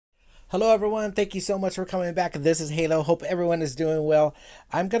Hello everyone, thank you so much for coming back. This is Halo. Hope everyone is doing well.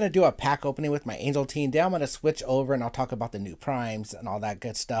 I'm going to do a pack opening with my Angel team. Then I'm going to switch over and I'll talk about the new primes and all that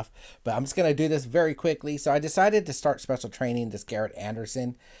good stuff. But I'm just going to do this very quickly. So I decided to start special training this Garrett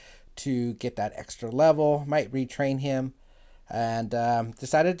Anderson to get that extra level. Might retrain him. And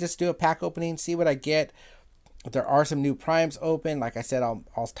decided to just do a pack opening, see what I get. There are some new primes open. Like I said,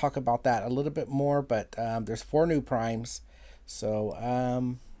 I'll talk about that a little bit more. But there's 4 new primes. So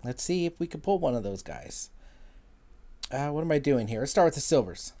let's see if we can pull one of those guys. What am I doing here? Let's start with the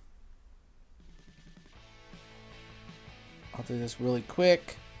silvers. I'll do this really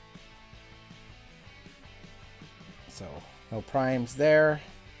quick. So, no primes there.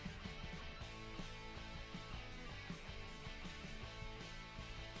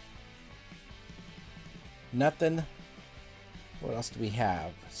 Nothing. What else do we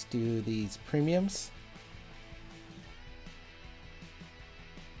have? Let's do these premiums.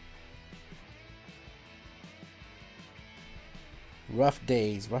 Rough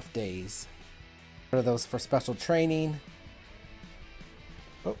days, rough days. What are those for special training?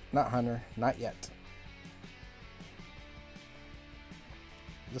 Oh, not Hunter, not yet.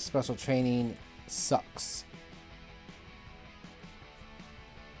 The special training sucks.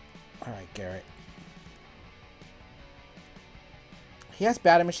 All right, Garrett. He has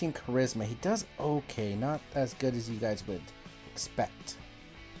batting machine charisma. He does okay, not as good as you guys would expect.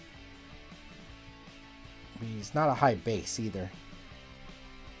 He's not a high base either.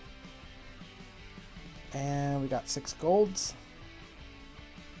 And we got 6 golds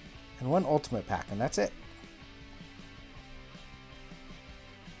and 1 ultimate pack, and that's it.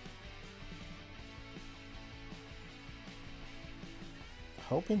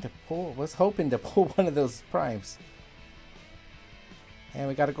 Was hoping to pull one of those primes. And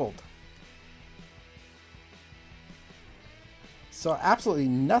we got a gold. So absolutely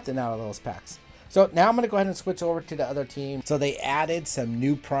nothing out of those packs. So now I'm going to go ahead and switch over to the other team. So they added some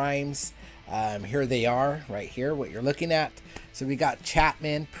new primes. Here they are right here, what you're looking at. So we got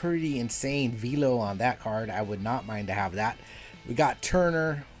Chapman, pretty insane velo on that card. I would not mind to have that. We got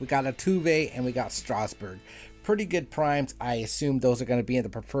Turner, we got Altuve, and we got Strasburg. Pretty good primes. I assume those are going to be in the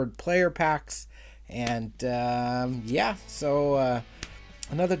preferred player packs. And yeah, so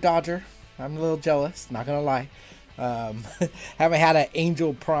another Dodger. I'm a little jealous, not going to lie. Haven't had an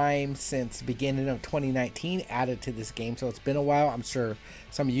Angel Prime since the beginning of 2019 added to this game, so it's been a while. I'm sure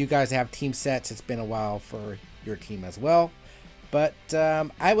some of you guys have team sets. It's been a while for your team as well, but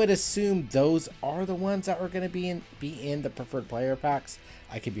I would assume those are the ones that are going to be in the preferred player packs.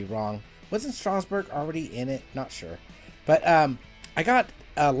 I could be wrong. Wasn't Strasburg already in it? Not sure, but I got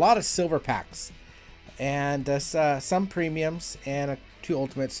a lot of silver packs and some premiums and 2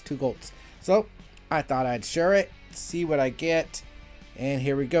 ultimates, 2 golds. So I thought I'd share it, see what I get, and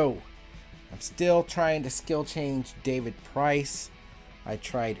here we go. I'm still trying to skill change David Price. I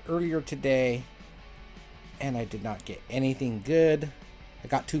tried earlier today and I did not get anything good. I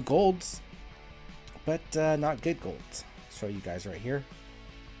got 2 golds, but not good golds. I'll show you guys right here.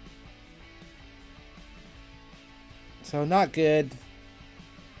 So not good.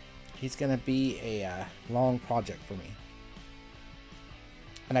 He's gonna be a long project for me.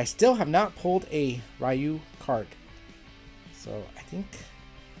 And I still have not pulled a Ryu card. So I think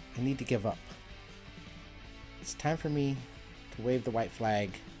I need to give up. It's time for me to wave the white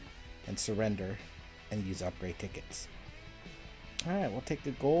flag and surrender and use upgrade tickets. Alright, we'll take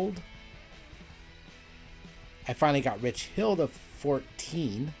the gold. I finally got Rich Hill to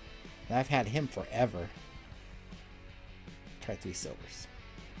 14. And I've had him forever. Try 3 silvers.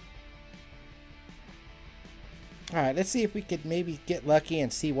 Alright, let's see if we could maybe get lucky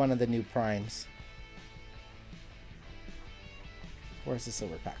and see one of the new primes. Where's the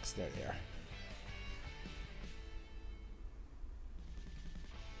silver packs? There they are.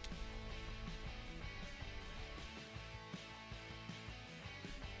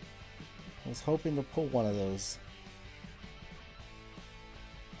 I was hoping to pull one of those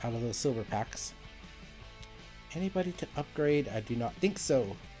out of those silver packs. Anybody to upgrade? I do not think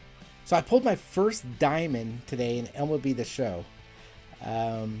so. So I pulled my first diamond today in MLB The Show.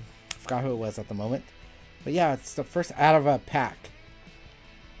 I forgot who it was at the moment. But yeah, it's the first out of a pack.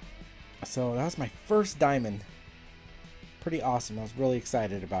 So that was my first diamond. Pretty awesome. I was really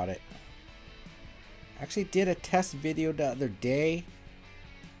excited about it. Actually did a test video the other day.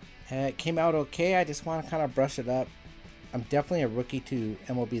 And it came out okay. I just want to kind of brush it up. I'm definitely a rookie to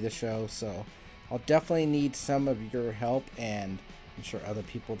MLB The Show. So I'll definitely need some of your help, and I'm sure other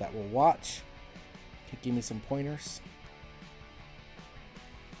people that will watch can give me some pointers.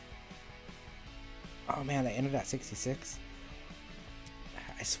 Oh man, I ended at 66.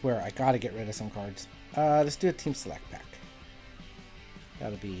 I swear, I gotta get rid of some cards. Let's do a team select pack.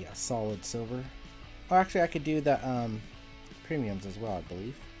 That'll be a solid silver. Oh, actually, I could do the premiums as well, I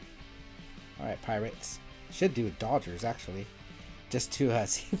believe. Alright, Pirates. Should do Dodgers, actually. Just to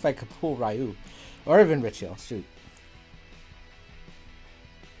see if I could pull Ryu. Or even Rich Hill. Shoot.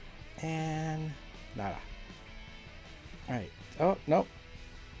 And nada. Alright. Oh, nope.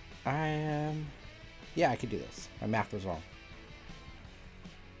 Yeah, I could do this. My math was wrong.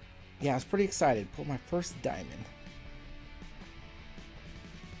 Yeah, I was pretty excited. Pulled my first diamond.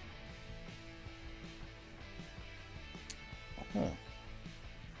 Huh.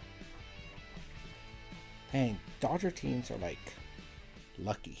 Dang, Dodger teams are like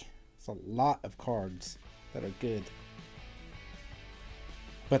lucky. It's a lot of cards that are good.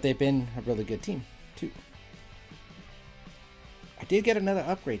 But they've been a really good team, too. I did get another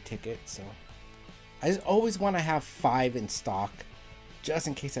upgrade ticket, so I just always want to have 5 in stock, just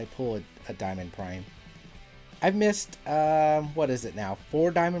in case I pull a Diamond Prime. I've missed, what is it now?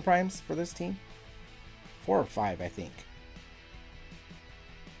 4 Diamond Primes for this team? 4 or 5, I think.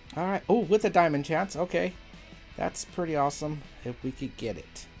 Alright, oh, with a Diamond chance, okay. That's pretty awesome if we could get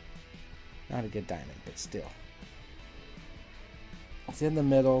it. Not a good diamond, but still. It's in the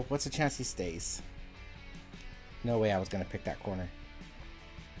middle. What's the chance he stays? No way I was going to pick that corner.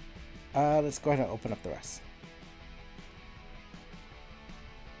 Let's go ahead and open up the rest.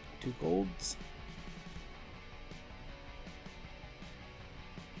 2 golds.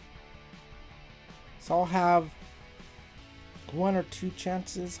 So I'll have 1 or 2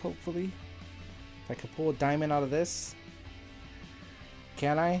 chances, hopefully. If I could pull a diamond out of this.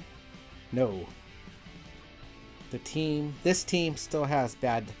 Can I? No. This team still has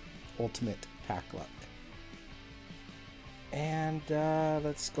bad ultimate pack luck. And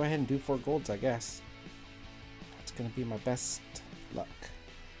let's go ahead and do 4 golds, I guess. That's going to be my best luck.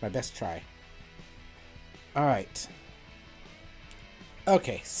 My best try. Alright.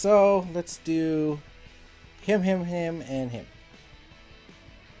 Okay, so let's do him, and him.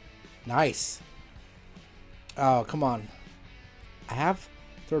 Nice. Oh, come on. I have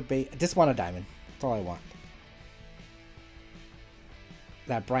third base. I just want a diamond. That's all I want.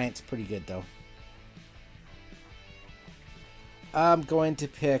 That Bryant's pretty good, though. I'm going to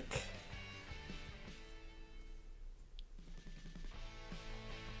pick...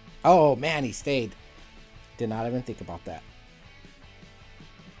 Oh, man, he stayed. Did not even think about that.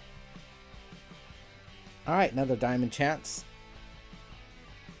 Alright, another diamond chance.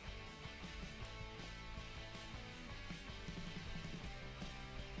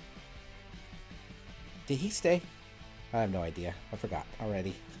 Did he stay? I have no idea. I forgot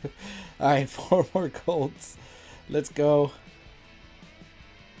already. Alright, 4 more golds. Let's go.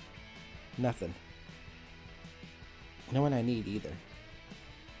 Nothing. No one I need either.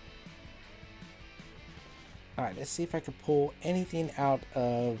 Alright, let's see if I can pull anything out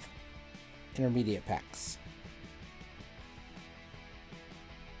of intermediate packs.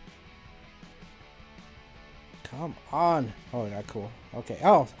 Come on. Oh, not cool. Okay.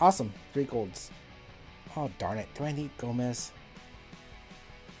 Oh, awesome. 3 golds. Oh, darn it. Do I need Gomez?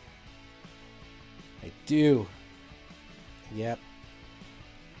 I do. Yep.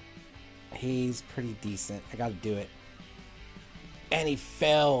 He's pretty decent. I gotta do it. And he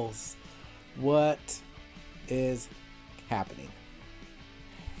fails. What is happening?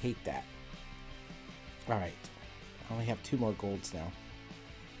 Hate that. Alright. I only have 2 more golds now.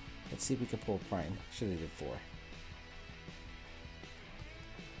 Let's see if we can pull a prime. Should have did 4.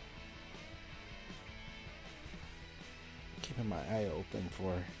 Keeping my eye open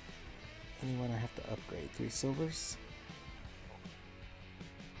for anyone I have to upgrade. 3 silvers.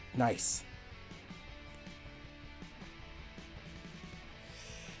 Nice.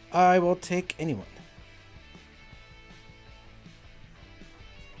 I will take anyone.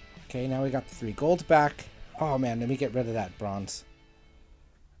 Okay, now we got the 3 golds back. Oh man, let me get rid of that bronze.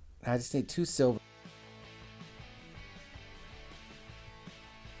 I just need 2 silver.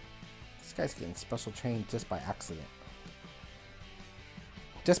 This guy's getting special trained just by accident.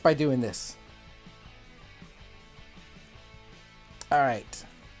 Just by doing this. Alright.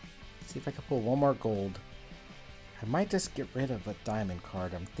 See if I can pull 1 more gold. I might just get rid of a diamond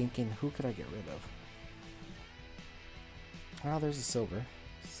card. I'm thinking, who could I get rid of? Oh, there's a silver.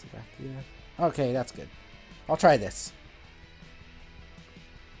 Okay, that's good. I'll try this.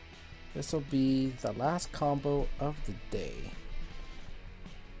 This will be the last combo of the day.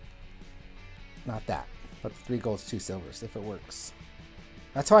 Not that, but 3 golds, 2 silvers, if it works.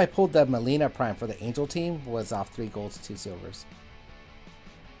 That's how I pulled the Molina Prime for the Angel team, was off 3 golds, 2 silvers.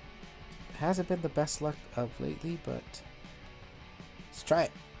 Hasn't been the best luck of lately, but Let's try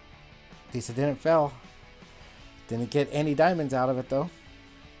it. At least it didn't fail. Didn't get any diamonds out of it though.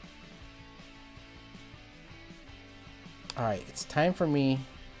 Alright, it's time for me.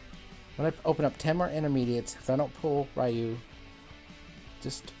 I'm going to open up 10 more intermediates. If I don't pull Ryu,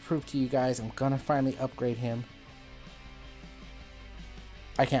 just to prove to you guys, I'm going to finally upgrade him.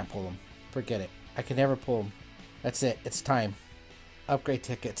 I can't pull him. Forget it. I can never pull him. That's it. It's time. Upgrade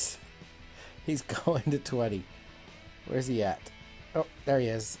tickets. He's going to 20. Where's he at? Oh, there he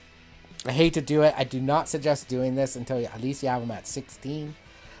is. I hate to do it. I do not suggest doing this until at least you have him at 16.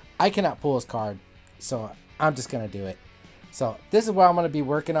 I cannot pull his card, so I'm just going to do it. So this is what I'm going to be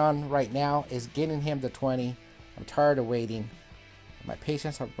working on right now, is getting him to 20. I'm tired of waiting. My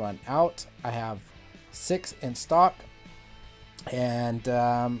patience have run out. I have 6 in stock. And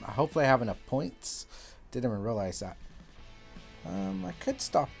hopefully I have enough points. Didn't even realize that. I could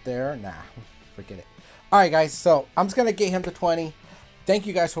stop there. Nah, forget it. Alright guys, so I'm just going to get him to 20. Thank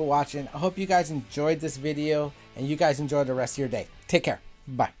you guys for watching. I hope you guys enjoyed this video and you guys enjoy the rest of your day. Take care.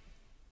 Bye.